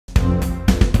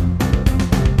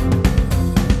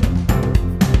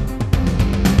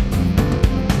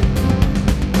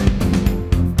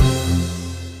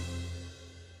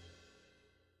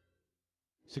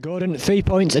So Gordon, 3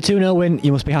 points, a 2-0 win,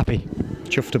 you must be happy.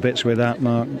 Chuffed to bits with that,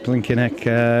 Mark. Blinking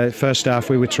heck. First half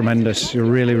we were tremendous,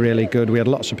 really, really good. We had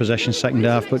lots of possession second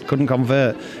half, but couldn't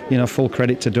convert. Full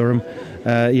credit to Durham.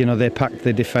 They packed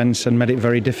the defence and made it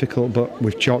very difficult, but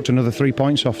we've chalked another 3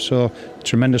 points off, so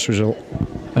tremendous result.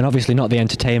 And obviously not the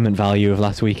entertainment value of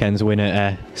last weekend's win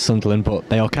at Sunderland, but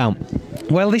they all count.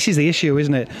 Well, this is the issue,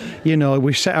 isn't it?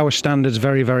 We've set our standards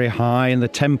very, very high, and the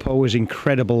tempo was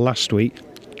incredible last week.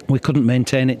 We couldn't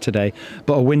maintain it today,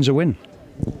 but a win's a win.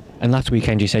 And last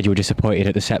weekend you said you were disappointed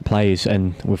at the set plays,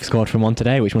 and we've scored from one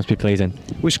today, which must be pleasing.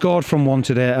 We scored from one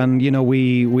today, and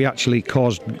we actually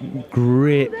caused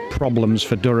great problems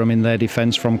for Durham in their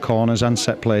defence from corners and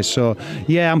set plays. So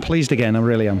yeah, I'm pleased again, I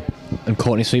really am. And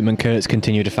Courtney Sweetman-Kurtz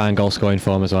continue to find goal scoring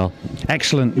form as well.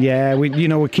 Excellent, yeah.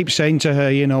 We keep saying to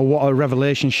her, what a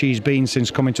revelation she's been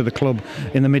since coming to the club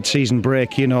in the mid-season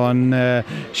break, and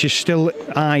she's still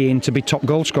eyeing to be top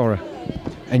goal scorer.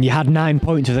 And you had 9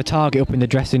 points as a target up in the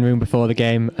dressing room before the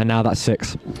game, and now that's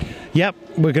 6. Yep,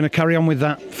 we're going to carry on with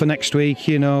that for next week.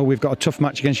 We've got a tough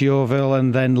match against Yeovil,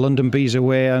 and then London Bees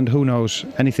away, and who knows,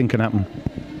 anything can happen.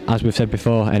 As we've said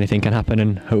before, anything can happen,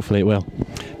 and hopefully it will.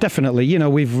 Definitely,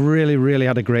 we've really, really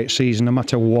had a great season, no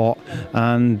matter what,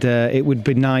 and it would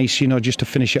be nice, just to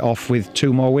finish it off with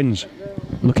 2 more wins.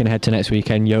 Looking ahead to next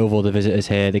weekend, Yeovil, the visitors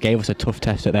here, they gave us a tough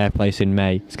test at their place in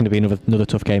May. It's going to be another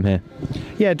tough game here.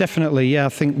 Yeah, definitely. Yeah, I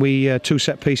think we 2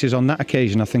 set pieces on that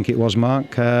occasion, I think it was,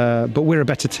 Mark. But we're a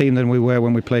better team than we were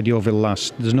when we played Yeovil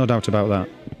last. There's no doubt about that.